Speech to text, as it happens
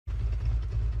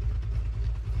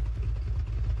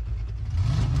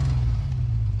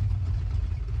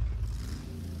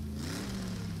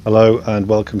Hello and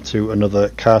welcome to another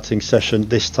karting session,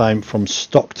 this time from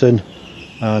Stockton,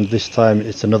 and this time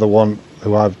it's another one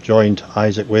who I've joined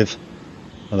Isaac with.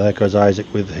 And there goes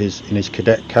Isaac with his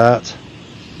cadet kart.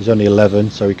 He's only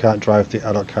 11, so he can't drive the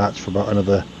adult karts for about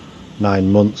another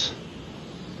 9 months.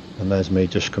 And there's me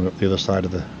just coming up the other side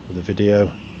of the video.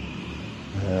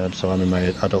 So I'm in my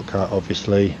adult kart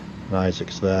obviously, and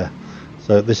Isaac's there.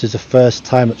 So this is the first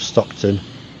time at Stockton,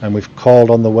 and we've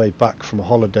called on the way back from a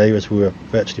holiday as we were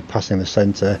virtually passing the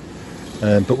centre,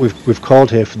 but we've called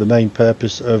here for the main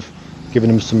purpose of giving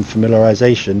him some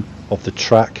familiarisation of the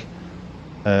track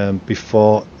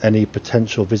before any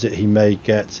potential visit he may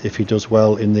get if he does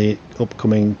well in the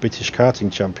upcoming British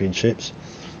Karting Championships,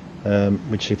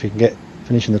 which if he can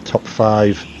finish in the top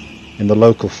 5 in the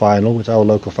local final, which our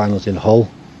local final is in Hull,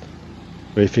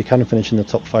 but if he can finish in the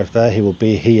top 5 there, he will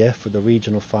be here for the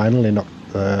regional final in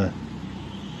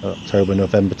October,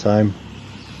 November time.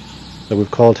 So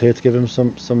we've called here to give him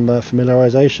some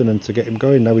familiarisation and to get him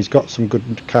going. Now he's got some good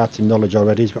karting knowledge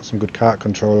already, he's got some good kart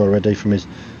control already from his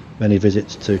many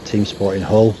visits to Teamsport in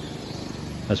Hull.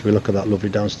 As we look at that lovely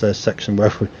downstairs section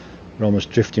where we're almost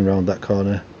drifting around that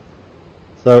corner.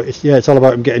 So it's all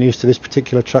about him getting used to this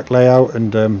particular track layout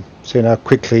and seeing how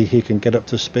quickly he can get up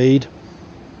to speed.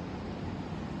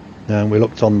 And we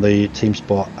looked on the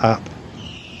Teamsport app,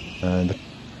 and the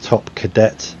top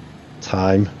cadet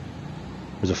time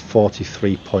was a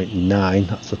 43.9.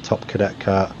 that's the top cadet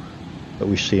kart that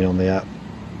we've seen on the app,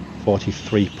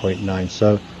 43.9.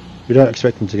 so we don't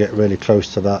expect him to get really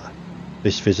close to that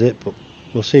this visit, but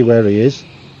we'll see where he is,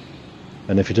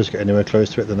 and if he does get anywhere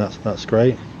close to it, then that's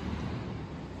great.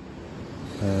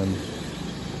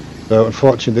 So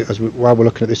unfortunately, while we're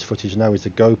looking at this footage now, is the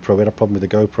GoPro. We had a problem with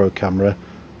the GoPro camera.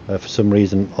 For some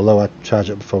reason, although I charged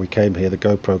it before we came here, the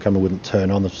GoPro camera wouldn't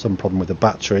turn on. There's some problem with the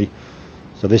battery.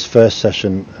 So this first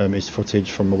session is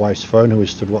footage from my wife's phone, who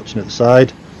is stood watching at the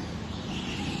side.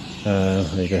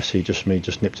 You can see me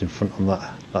just nipped in front on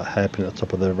that hairpin at the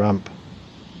top of the ramp.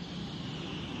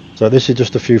 So this is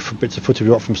just a few bits of footage we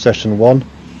got from session 1,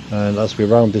 and as we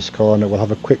round this corner we'll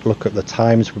have a quick look at the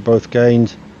times we both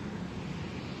gained.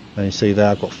 And you see there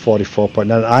I've got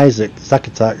 44.9.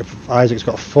 Isaac's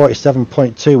got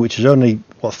 47.2, which is only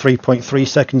 3.3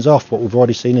 seconds off what we've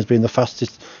already seen as being the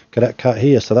fastest cadet kart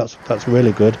here, so that's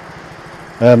really good.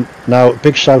 Now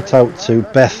big shout out to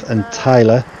Beth and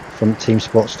Tyler from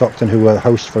Teamsport Stockton, who were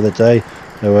hosts for the day.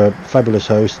 They were fabulous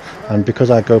hosts, and because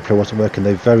our GoPro wasn't working,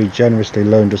 they very generously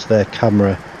loaned us their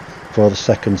camera for the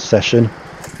second session.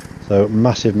 So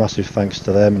massive thanks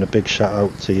to them, and a big shout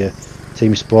out to you,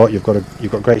 Teamsport. You've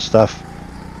got great staff.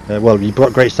 Well, you've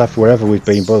got great staff wherever we've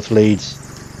been, both Leeds,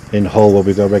 in Hull where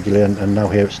we go regularly, and now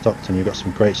here at Stockton. You've got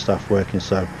some great staff working,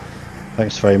 so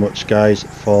thanks very much guys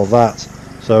for that.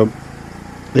 So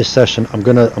this session I'm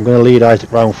gonna lead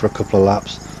Isaac round for a couple of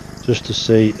laps just to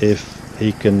see if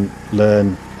he can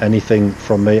learn anything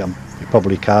from me. He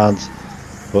probably can't,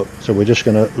 but so we're just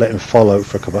gonna let him follow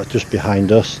for a couple, just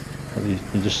behind us.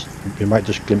 You might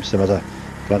just glimpse him as I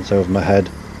glance over my head.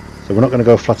 So we're not going to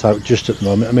go flat out just at the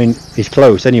moment. I mean, he's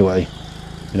close anyway.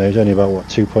 You know, he's only about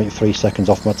 2.3 seconds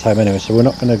off my time anyway, so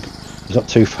he's not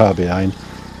too far behind.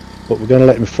 But we're going to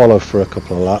let him follow for a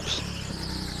couple of laps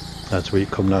as we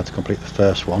come now to complete the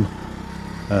first one,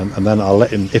 and then I'll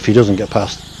let him, if he doesn't get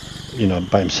past,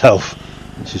 by himself,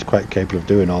 which he's quite capable of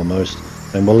doing almost,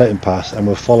 then we'll let him pass and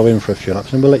we'll follow him for a few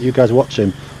laps, and we'll let you guys watch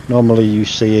him. Normally you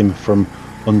see him from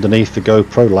underneath the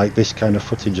GoPro like this kind of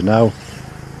footage now,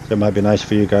 so it might be nice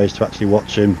for you guys to actually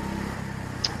watch him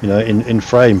in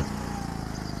frame.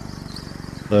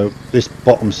 So this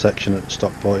bottom section at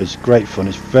Stockport is great fun.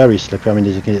 It's very slippy. I mean,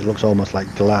 as you can see, it looks almost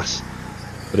like glass,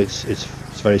 but it's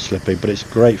very slippy, but it's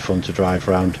great fun to drive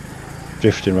around,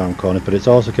 drifting around corners. But it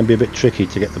also can be a bit tricky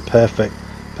to get the perfect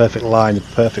line, the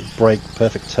perfect brake,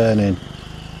 perfect turn in.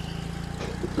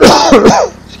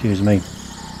 Excuse me.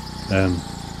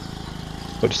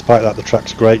 But despite that, the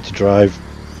track's great to drive,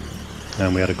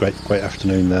 and we had a great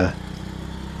afternoon there.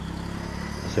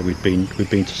 So we'd been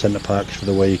to Centre Parks for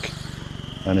the week,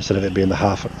 and instead of it being an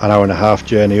hour and a half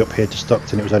journey up here to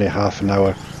Stockton, it was only half an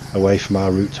hour away from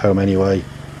our route home anyway,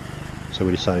 so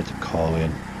we decided to call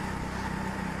in.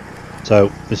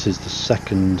 So this is the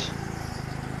second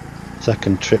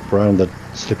trip around the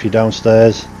slippy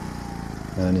downstairs,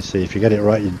 and you see, if you get it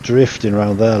right, you're drifting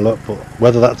around there. Look, but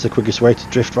whether that's the quickest way to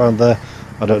drift around there,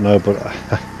 I don't know, but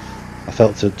I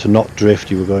felt to not drift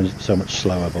you were going so much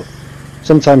slower. But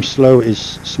sometimes slow is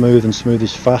smooth and smooth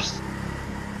is fast,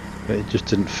 but it just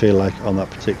didn't feel like it on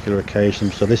that particular occasion.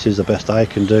 So this is the best I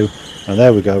can do, and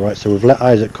there we go. Right, so we've let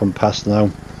Isaac come past now,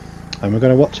 and we're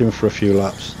going to watch him for a few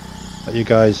laps. Let you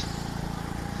guys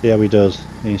See how he does.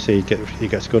 You see he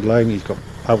gets good line, he's got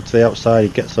out to the outside, he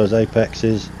gets those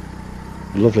apexes.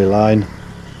 Lovely line.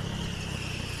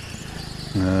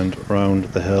 And round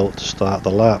the hill to start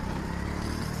the lap.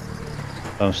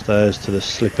 Downstairs to the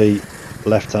slippy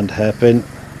left hand hairpin.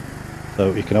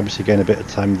 So you can obviously gain a bit of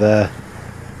time there.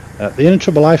 The only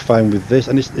trouble I find with this,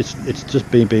 and it's just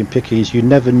being picky, is you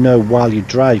never know while you're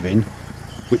driving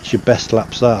which your best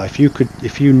laps are. If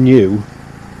you knew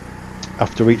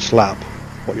after each lap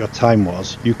what your time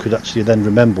was, you could actually then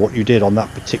remember what you did on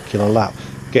that particular lap.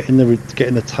 Getting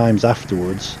the times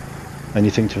afterwards, and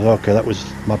you think to yourself, okay, that was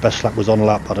my best lap was on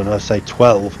lap, I don't know, say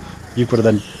 12. You've got to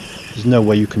then, there's no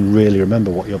way you can really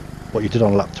remember what you did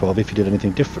on lap 12 if you did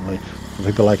anything differently. For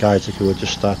people like Isaac who are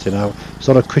just starting out, it's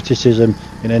not a criticism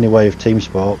in any way of team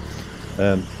sport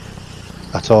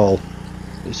at all.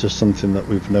 It's just something that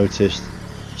we've noticed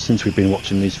since we've been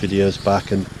watching these videos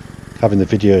back, and having the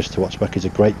videos to watch back is a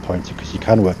great pointer because you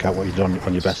can work out what you did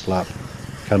on your best lap.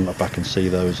 You can look back and see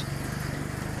those.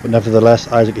 But nevertheless,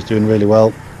 Isaac is doing really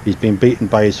well. He's been beaten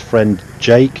by his friend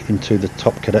Jake into the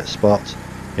top cadet spot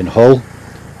in Hull,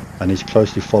 and he's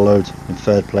closely followed in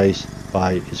third place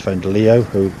by his friend Leo,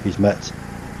 who he's met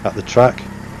at the track.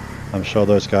 I'm sure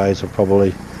those guys will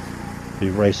probably be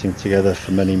racing together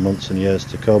for many months and years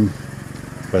to come,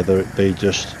 whether it be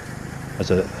just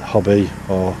as a hobby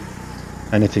or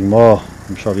anything more.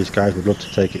 I'm sure these guys would love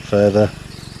to take it further.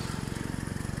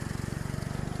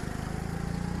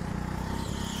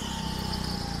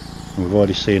 And we've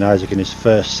already seen Isaac in his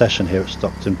first session here at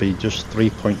Stockton be just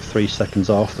 3.3 seconds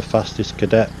off the fastest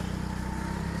cadet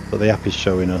that the app is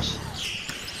showing us,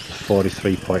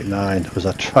 43.9, as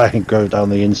I try and go down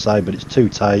the inside, but it's too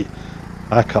tight.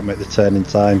 I can't make the turn in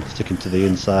time, sticking to the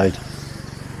inside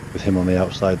with him on the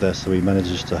outside there, so he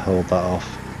manages to hold that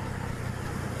off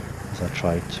as I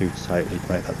try too tightly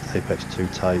to make that apex too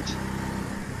tight.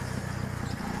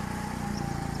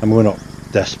 And we're not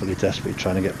desperately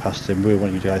trying to get past him. We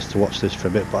want you guys to watch this for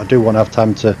a bit, but I do want to have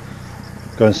time to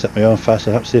go and set my own fastest,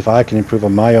 perhaps see if I can improve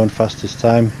on my own fastest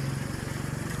time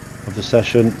of the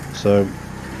session. So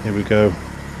here we go,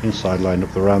 inside line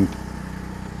up the ramp,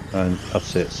 and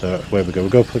that's it. So where we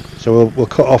go, so we'll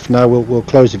cut off now. We'll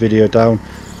close the video down.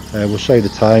 We'll show you the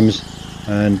times,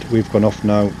 and we've gone off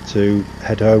now to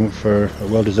head home for a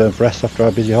well-deserved rest after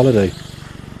our busy holiday.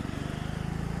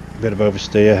 A bit of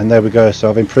oversteer, and there we go. So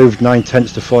I've improved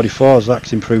 9/10 to 44.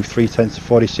 Zach's improved 3/10 to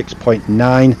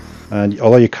 46.9. And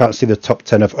although you can't see the top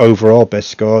 10 of overall best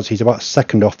scores, he's about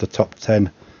second off the top 10.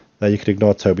 There you can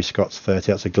ignore Toby Scott's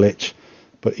 30. That's a glitch,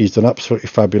 but he's done absolutely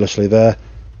fabulously there.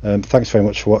 Thanks very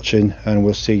much for watching, and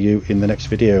we'll see you in the next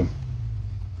video.